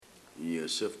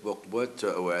Yusuf Bukbut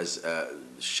was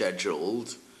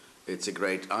scheduled. It's a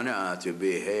great honor to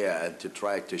be here and to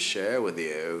try to share with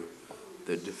you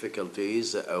the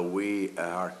difficulties we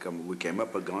came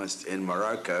up against in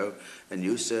Morocco. And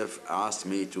Yusuf asked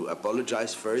me to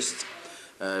apologize first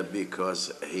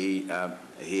because he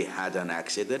had an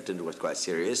accident and it was quite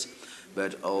serious,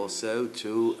 but also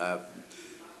to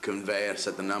convey a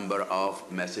certain number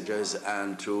of messages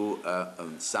and to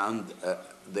sound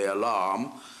the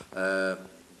alarm.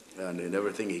 And in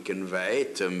everything he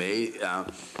conveyed to me,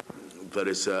 there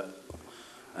is a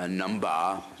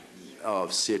number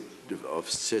of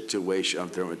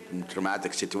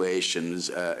traumatic situations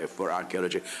for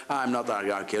archaeology. I'm not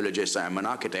an archaeologist, I'm an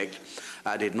architect.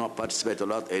 I did not participate a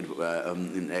lot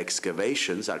in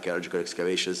excavations, archaeological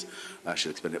excavations. I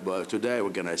should explain it. But today we're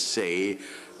going to see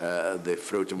the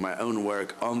fruit of my own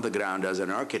work on the ground as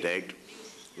an architect,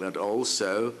 but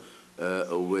also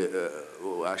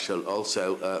I shall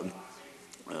also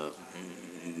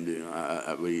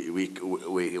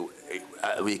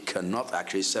we cannot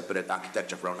actually separate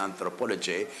architecture from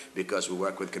anthropology because we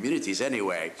work with communities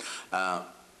anyway.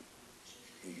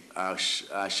 I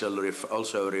shall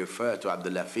also refer to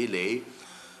Abdullah Fili,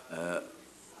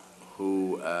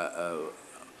 who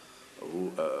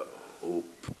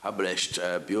published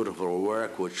a beautiful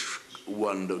work which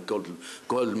won the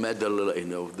gold medal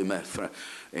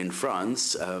in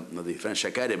France, the French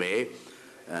Academy.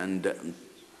 And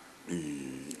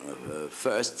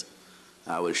first,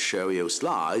 I will show you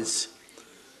slides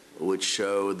which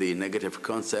show the negative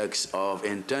consequences of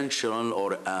intentional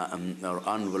or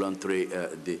involuntary,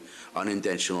 the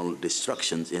unintentional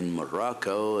destructions in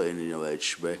Morocco, in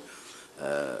which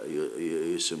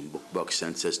some book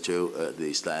sent us to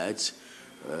these slides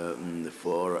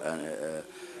for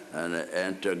an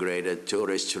integrated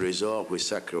tourist resort. We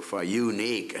sacrifice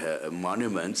unique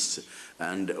monuments,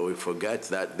 and we forget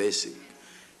that this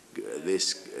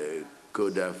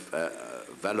could have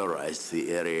valorized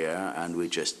the area, and they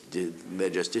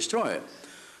just destroy it,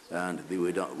 and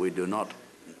we do not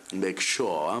make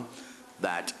sure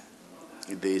that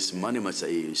these monuments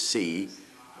that you see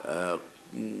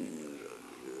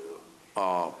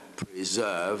are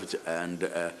preserved, and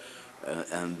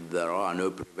there are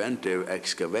no preventive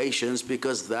excavations,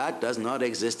 because that does not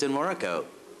exist in Morocco,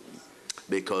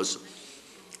 because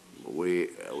we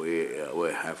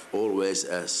have always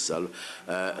a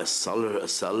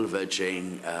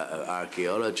salvaging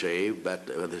archaeology, but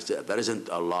there isn't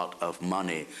a lot of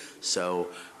money. So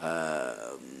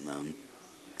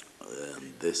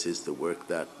this is the work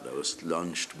that was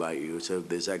launched by Yusuf.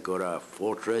 The Zagora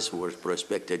fortress was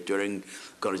prospected during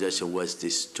colonization, was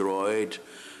destroyed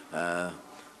as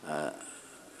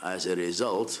a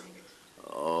result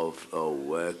of a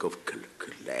work of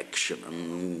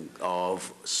collection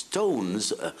of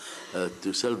stones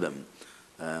to sell them.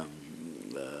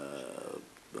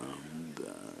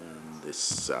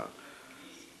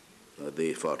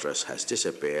 The fortress has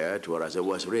disappeared, whereas it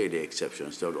was really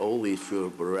exceptional. So all these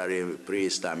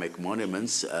pre-Islamic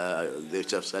monuments, they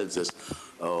just tells us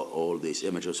all these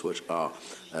images, which are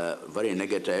very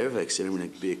negative, extremely,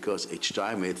 because each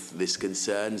time this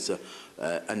concerns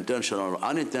intentional or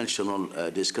unintentional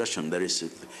discussion. There is,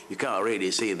 you can't really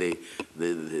see the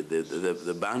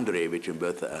boundary between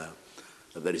both.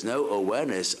 There is no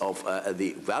awareness of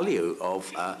the value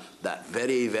of that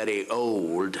very, very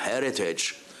old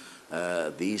heritage.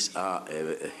 These are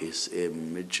his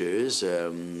images,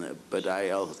 but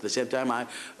at the same time I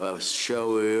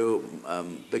show you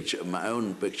my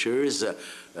own pictures,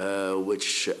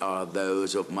 which are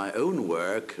those of my own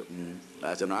work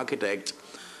as an architect.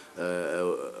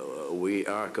 We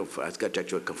are, as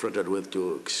architects, confronted with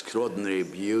extraordinary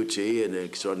beauty and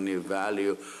extraordinary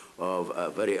value of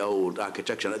very old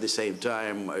architecture, and at the same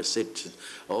time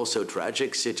also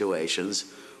tragic situations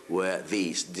where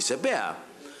these disappear.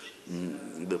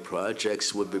 The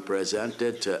projects would be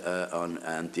presented on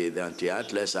the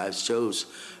Anti-Atlas. I chose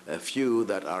a few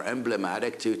that are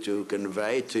emblematic to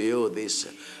convey to you this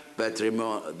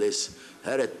patrimony, this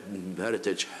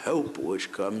heritage hope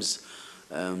which comes,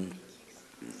 and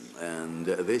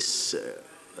this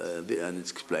and it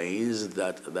explains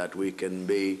that we can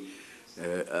be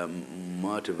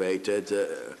motivated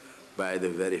by the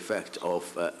very fact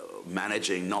of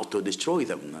managing not to destroy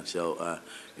them. So,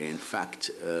 in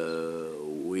fact,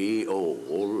 we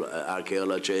all,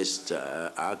 archaeologists,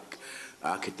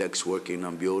 architects working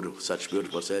on such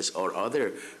beautiful sites, or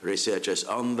other researchers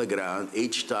on the ground,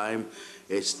 each time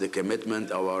it's the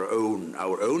commitment of our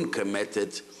own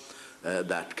committed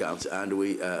that counts, and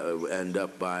we end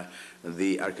up by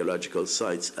the archaeological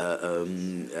sites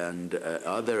and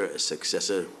other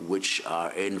successes, which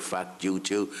are in fact due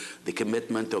to the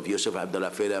commitment of Yusuf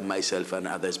Abdullah Fila, myself, and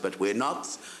others. But we're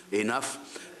not enough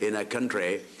in a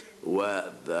country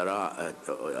where there are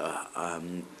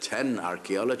 10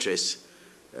 archaeologists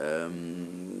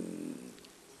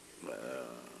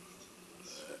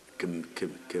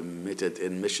committed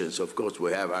in missions. Of course,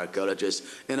 we have archaeologists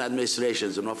in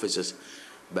administrations and offices,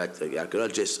 but the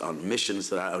archaeologists on missions,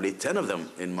 there are only 10 of them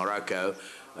in Morocco.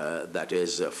 That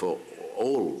is for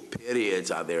all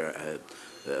periods, are there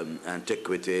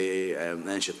antiquity,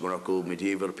 ancient Morocco,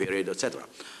 medieval period, etc.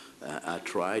 I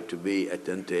try to be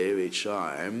attentive each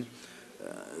time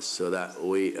so that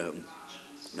we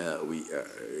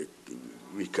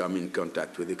come in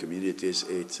contact with the communities.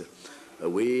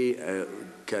 We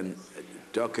can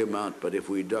document, but if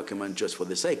we document just for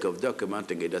the sake of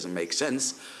documenting, it doesn't make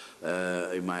sense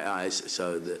in my eyes.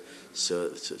 So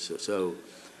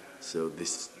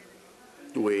this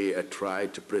we try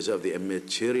to preserve the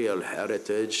immaterial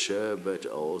heritage, but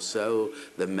also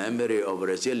the memory of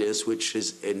resilience, which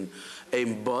is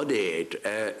embodied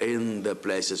in the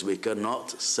places. We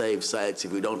cannot save sites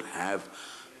if we don't have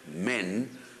men,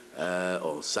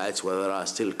 or sites where there are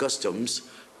still customs.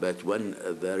 But when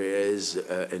there is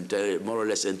more or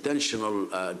less intentional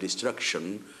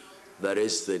destruction, there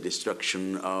is the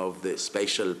destruction of the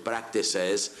spatial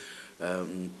practices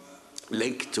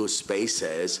linked to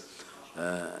spaces.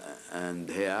 And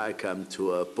here I come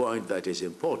to a point that is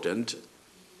important,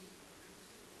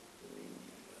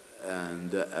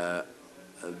 and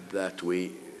that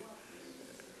we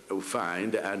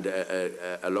find, and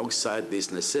alongside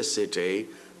this necessity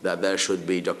that there should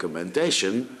be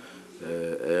documentation,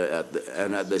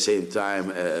 and at the same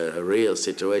time a real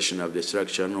situation of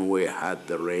destruction. We had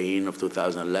the rain of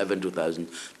 2011,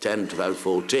 2010,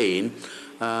 2014.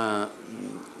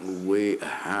 We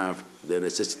have the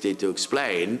necessity to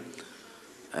explain,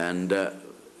 and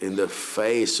in the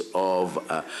face of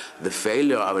the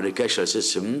failure of an educational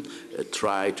system,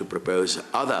 try to propose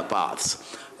other paths.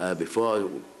 Before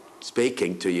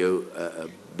speaking to you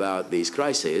about these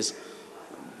crises,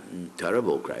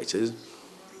 terrible crises,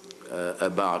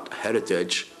 about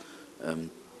heritage,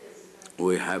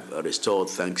 we have restored,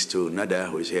 thanks to Nada,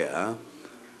 who is here,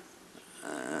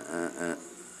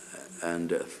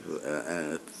 and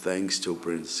thanks to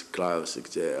Prince Klaus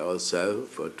also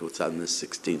for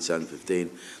 2016-2015,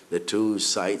 the two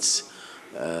sites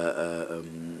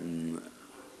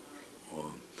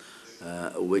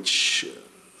which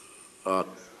are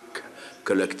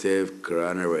collective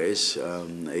granaries.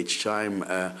 Each time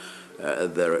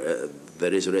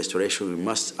there is a restoration, we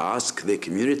must ask the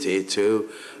community to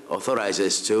authorize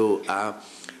us to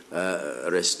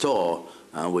restore.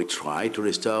 And we try to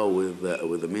restore with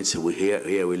the means we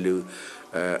here we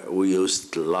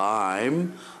used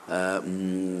lime,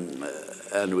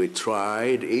 and we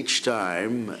tried each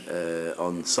time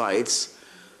on sites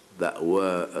that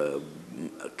were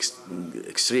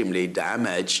extremely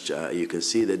damaged. You can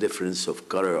see the difference of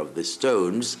color of the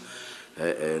stones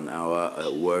in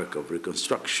our work of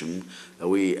reconstruction.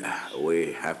 We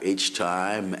have each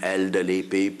time elderly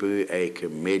people, a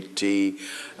committee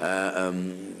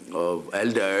of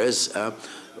elders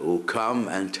who come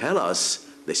and tell us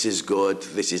this is good,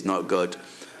 this is not good,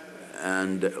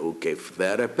 and who give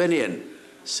their opinion.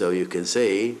 So you can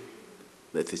see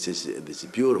that this is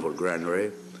beautiful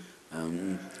granary,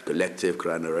 collective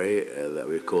granary that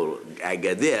we call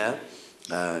Agadir.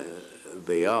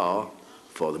 They are,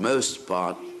 for the most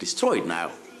part, destroyed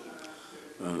now.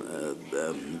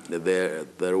 There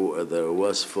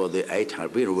was, for the 8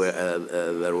 Harbin,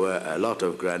 there were a lot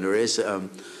of granaries.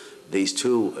 These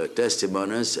two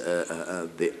testimonies,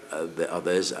 the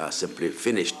others are simply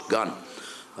finished, gone.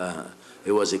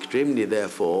 It was extremely,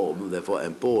 therefore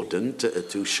important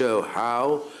to show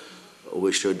how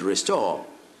we should restore.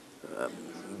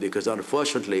 Because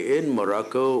unfortunately in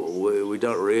Morocco, we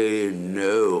don't really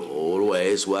know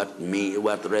always what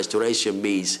restoration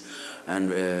means.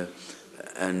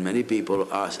 And many people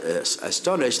are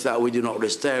astonished that we do not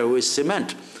restore with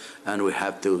cement. And we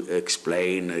have to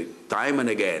explain time and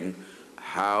again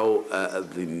how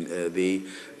the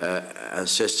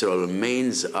ancestral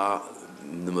means are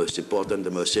the most important,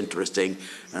 the most interesting,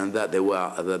 and that they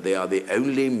are the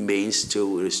only means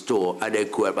to restore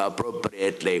adequately,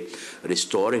 appropriately.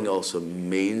 Restoring also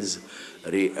means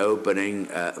reopening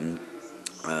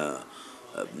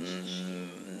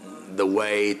the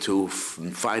way to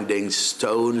finding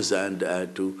stones and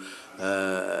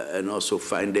also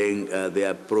finding the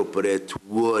appropriate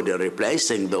wood and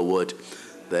replacing the wood.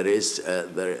 There is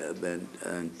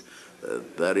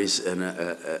there is an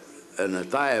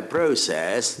entire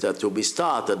process that to be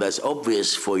started that's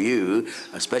obvious for you,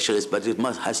 a specialist, but it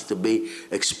has to be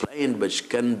explained, which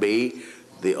can be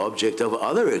the object of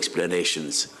other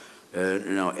explanations.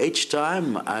 Each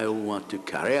time I want to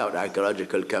carry out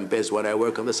archaeological campaigns when I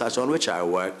work on the sites on which I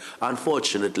work,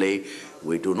 unfortunately,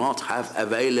 we do not have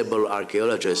available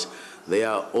archaeologists. They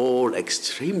are all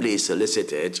extremely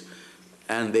solicited,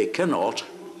 and they cannot.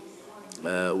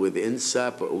 With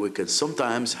INSAP, we can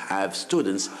sometimes have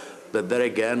students, but there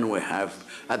again, we have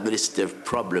administrative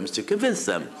problems to convince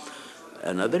them.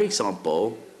 Another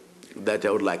example that I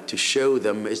would like to show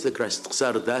them is the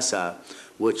Qsar Dasa,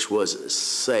 which was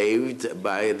saved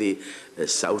by the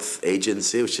South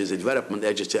Agency, which is a development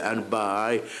agency, and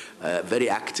by a very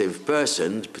active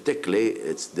person, particularly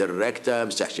its director,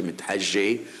 Mr. Hashim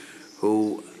Haji,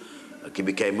 who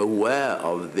became aware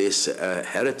of this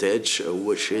heritage,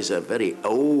 which is a very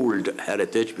old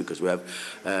heritage because we have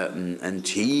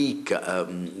antique,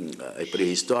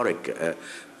 prehistoric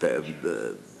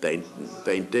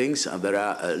paintings, and there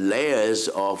are layers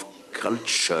of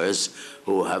cultures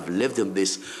who have lived in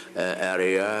this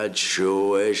area,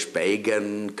 Jewish,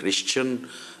 pagan, Christian,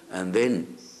 and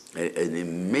then an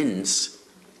immense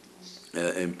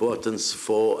importance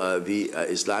for the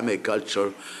Islamic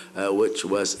culture, which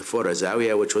was for a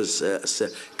Zawiya, which was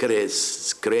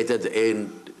created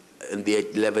in the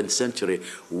 11th century.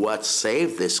 What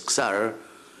saved this Qsar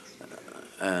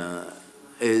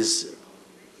is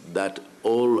that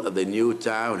all the new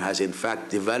town has in fact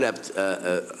developed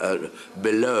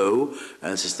below,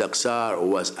 and Sister Qsar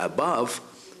was above,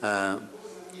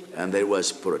 and it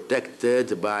was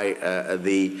protected by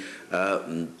the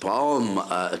palm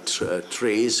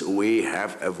trees. We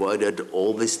have avoided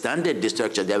all the standard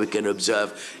destruction that we can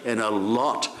observe in a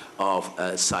lot of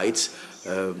sites.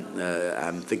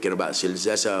 I'm thinking about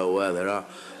Silzasa, where there are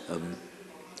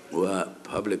where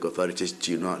public authorities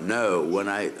do not know. When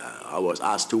I was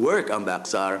asked to work on the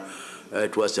Qsar,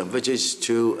 it was envisaged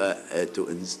to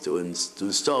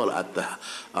install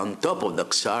on top of the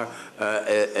Qsar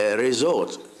a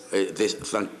resort.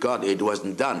 Thank God it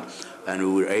wasn't done, and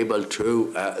we were able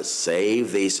to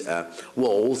save these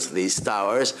walls, these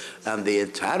towers, and the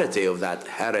entirety of that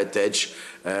heritage,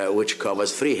 which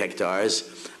covers 3 hectares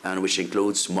and which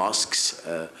includes mosques,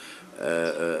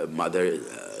 Mother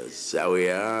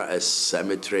Zawiya, a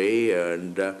cemetery,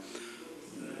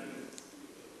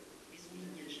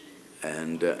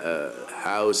 and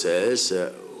houses,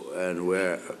 and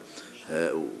where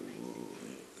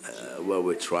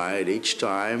we tried each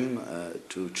time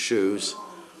to choose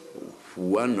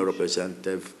one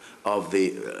representative of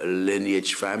the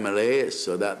lineage family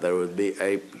so that there would be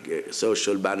a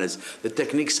social balance. The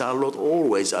techniques are not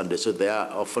always understood. They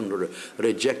are often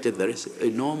rejected. There is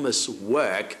enormous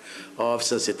work of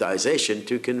sensitization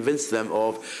to convince them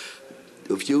of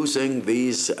using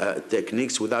these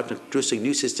techniques without introducing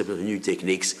new systems and new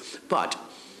techniques. But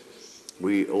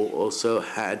we also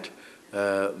had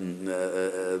the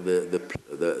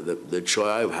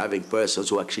joy of having persons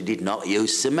who actually did not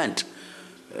use cement.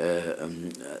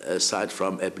 Aside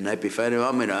from an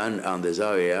epiphenomenon on the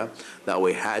Zawiya that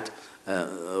we had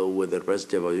with the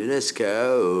representative of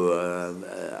UNESCO,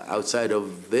 outside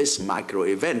of this micro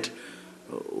event,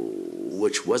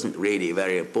 which wasn't really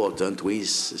very important, we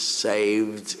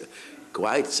saved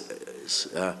quite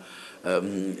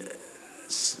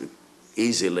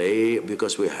easily,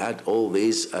 because we had all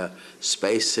these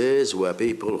spaces where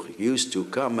people used to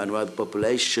come and where the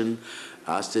population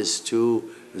asked us to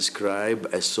describe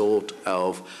a sort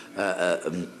of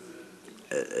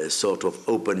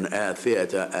open air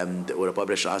theater, and the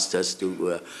publisher asked us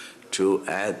to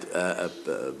add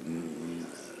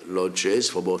lodges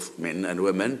for both men and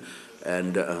women,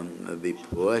 and the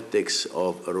poetics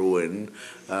of ruin.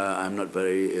 I'm not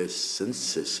very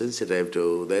sensitive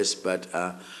to this, but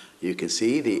you can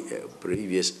see the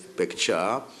previous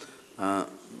picture.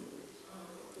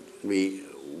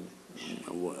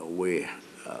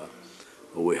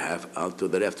 We have out to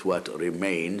the left what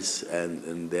remains,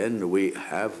 and then we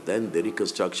have the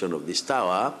reconstruction of this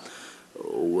tower.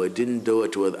 We didn't do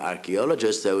it with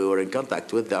archaeologists, we were in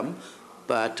contact with them,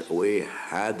 but we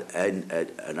had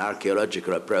an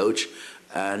archaeological approach,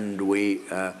 and we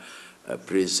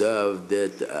preserved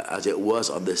it as it was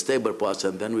on the stable parts,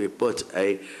 and then we put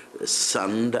a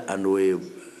sand, and we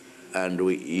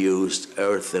used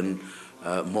earthen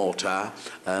mortar.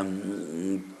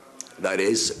 That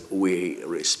is, we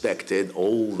respected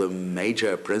all the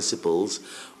major principles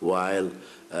while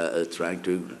trying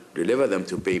to deliver them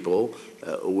to people.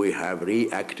 We have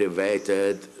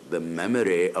reactivated the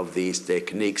memory of these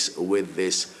techniques with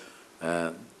this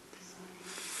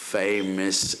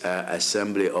famous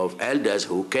assembly of elders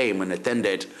who came and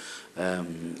attended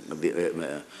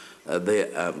the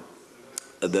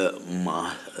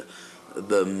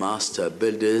master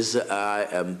builders,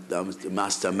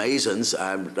 master masons.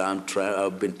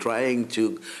 I've been trying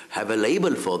to have a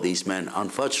label for these men.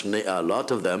 Unfortunately, a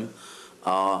lot of them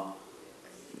are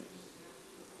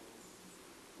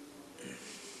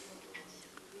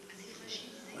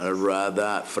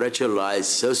rather fragilized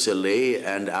socially,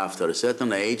 and after a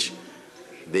certain age,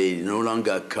 they no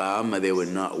longer come and they will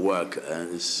not work.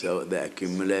 So they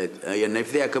accumulate, and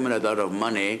if they accumulate a lot of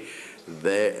money,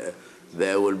 they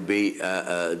will be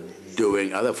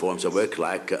doing other forms of work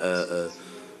like a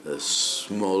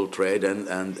small trade,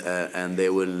 and they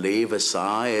will leave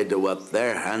aside what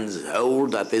their hands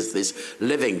hold, that is this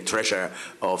living treasure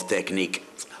of technique.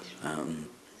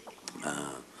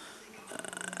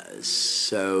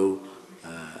 So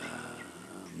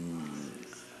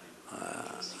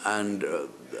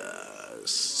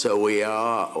we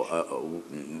are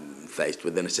faced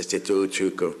with the necessity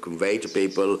to convey to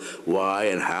people why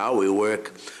and how we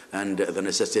work, and the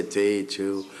necessity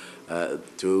to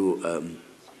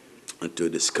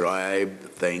describe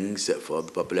things for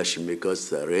the population, because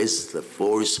there is the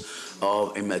force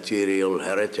of immaterial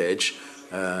heritage.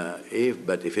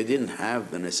 But if you didn't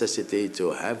have the necessity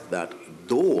to have that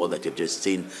door that you've just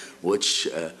seen, which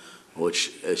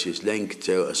is linked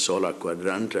to a solar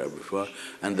quadrant before,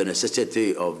 and the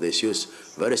necessity of this use,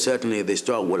 very certainly this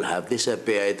door will have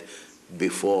disappeared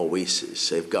before we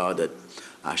safeguarded.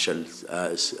 I shall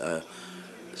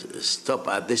stop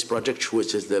at this project,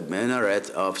 which is the minaret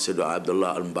of Sayyid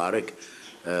Abdullah al-Mubarak,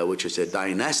 which is a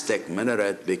dynastic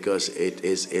minaret because it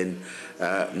is in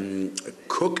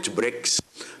cooked bricks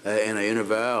in a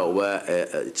universe where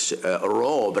it's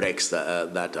raw bricks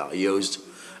that are used.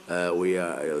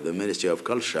 The Ministry of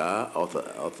Culture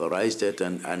authorized it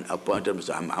and appointed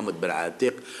Mr. Muhammad bin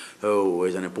Atiq, who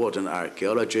is an important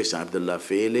archaeologist, Abdullah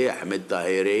Fili, Ahmed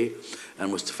Tahiri,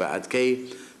 and Mustafa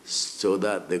Adki, so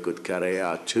that they could carry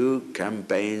out 2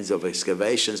 campaigns of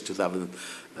excavations, 2000,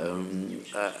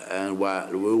 and while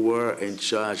we were in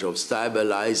charge of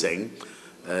stabilizing,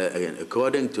 again,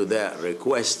 according to their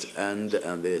request and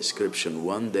the description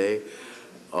one day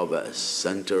of a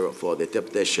center for the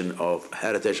interpretation of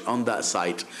heritage on that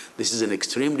site. This is an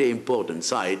extremely important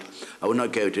site. I will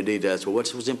not go into details, but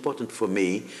what was important for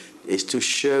me is to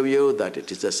show you that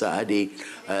it is a Saadi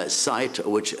site,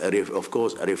 which of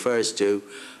course refers to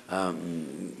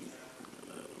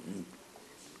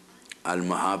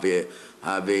Al-Muhavid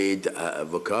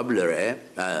vocabulary,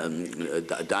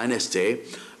 dynasty.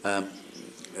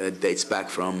 Dates back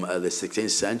from the 16th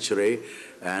century,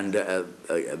 and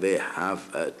they have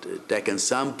taken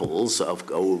samples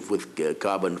with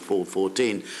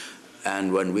carbon-14,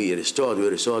 and when we restored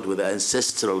with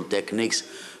ancestral techniques,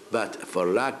 but for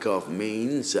lack of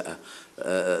means,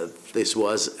 this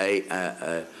was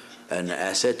an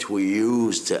asset we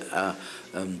used.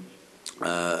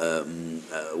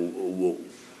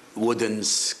 Wooden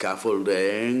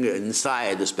scaffolding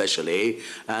inside especially,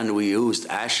 and we used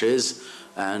ashes,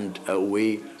 and I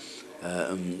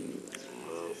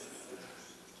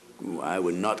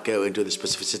will not go into the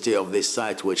specificity of this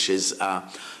site, which is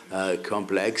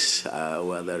complex,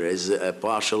 where there is a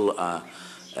partial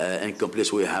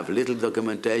incomplete. We have little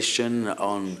documentation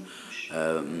on,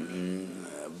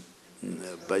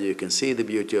 but you can see the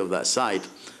beauty of that site,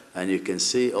 and you can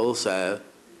see also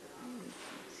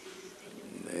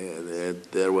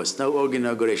there was no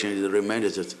inauguration. It remained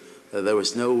that there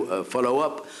was no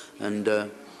follow-up, and the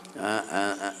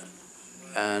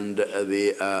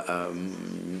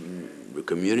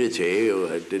community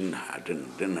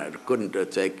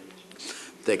couldn't take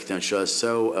it on shore.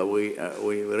 So we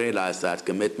realized that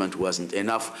commitment wasn't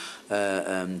enough,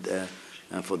 and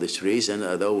for this reason,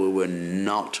 although we were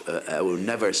not, will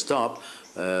never stop.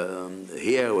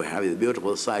 Here we have the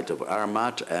beautiful site of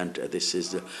Armat, and this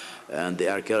is and the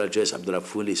archaeologist Abdullah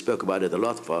Fuli spoke about it a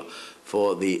lot for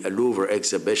the Louvre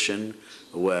exhibition,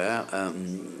 where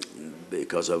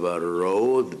because of a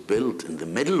road built in the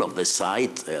middle of the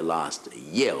site last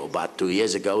year, about 2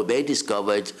 years ago, they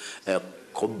discovered a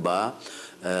qubba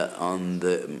on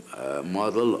the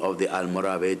model of the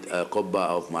Al-Muravid qubba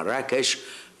of Marrakesh,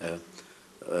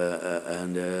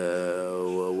 and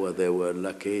they were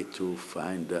lucky to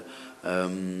find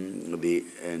the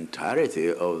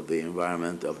entirety of the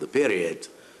environment of the period.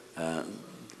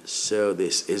 So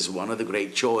this is one of the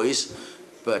great joys,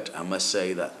 but I must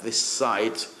say that this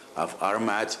site of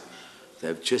Armat,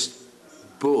 they've just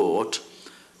bought,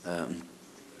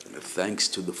 thanks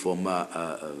to the former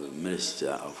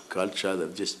Minister of Culture,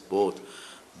 they've just bought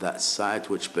that site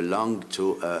which belonged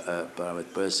to a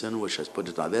private person, which has put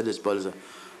it on their disposal,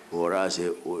 whereas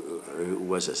it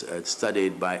was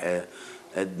studied by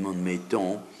Edmond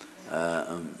Meyton,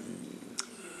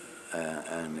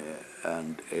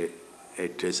 and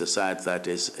it is a site that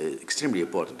is extremely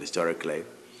important historically.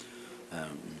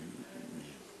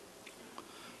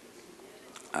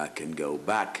 I can go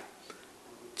back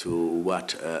to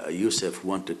what Youssef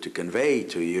wanted to convey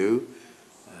to you,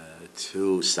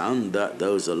 to sound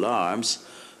those alarms.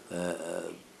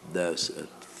 Those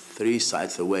three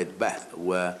sites, the Wade Bath,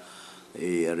 where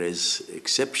there is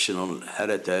exceptional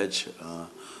heritage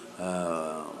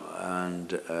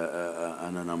and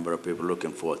a number of people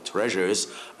looking for treasures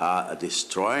are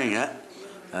destroying it.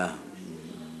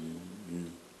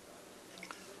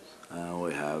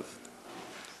 We have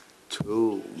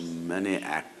too many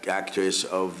actors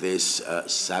of this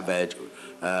savage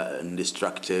and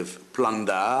destructive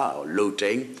plunder or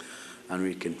looting, and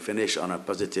we can finish on a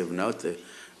positive note.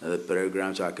 The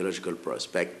program's archaeological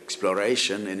prospect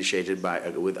exploration initiated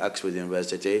with Oxford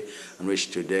University, and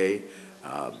which today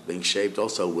being shaped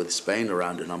also with Spain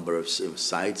around a number of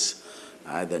sites.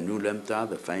 The Nulemta,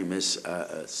 the famous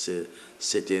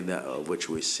city of which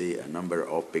we see a number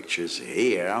of pictures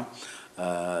here,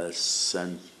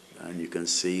 and you can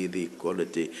see the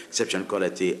quality, exceptional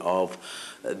quality of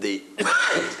the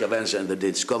excavation, the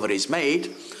discoveries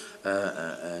made,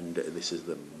 and this is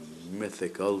the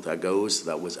mythical Tagos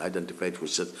that was identified,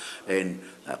 which is in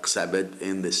Aqsabad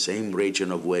in the same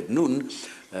region of Wad Nun,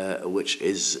 which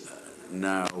is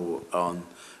now on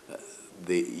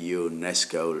the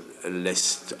UNESCO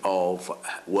list of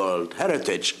World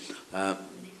Heritage.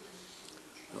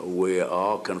 We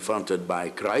are confronted by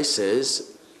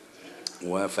crisis.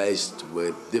 We're faced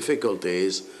with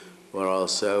difficulties. We're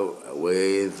also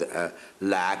with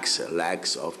lacks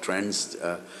of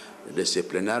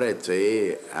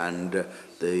transdisciplinarity, and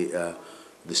the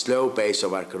slow pace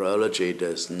of archaeology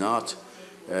does not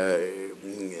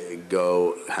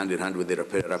go hand in hand with the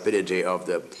rapidity of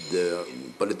the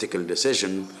political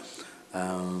decision.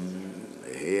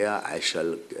 Here I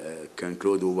shall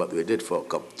conclude with what we did for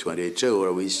COP22,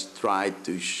 where we tried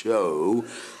to show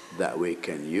that we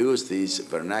can use these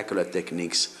vernacular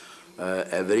techniques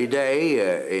every day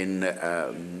in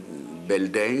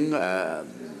building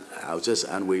houses,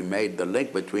 and we made the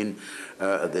link between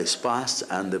this past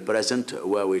and the present,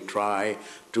 where we try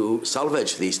to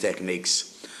salvage these techniques.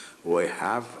 We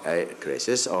have a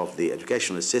crisis of the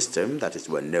educational system that is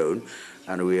well known,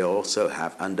 and we also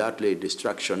have undoubtedly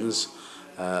destructions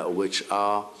which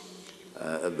are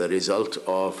the result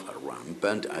of a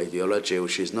rampant ideology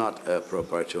which is not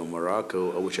proper to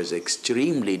Morocco, which is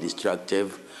extremely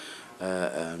destructive.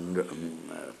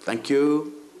 Thank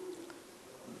you.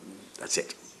 That's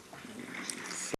it.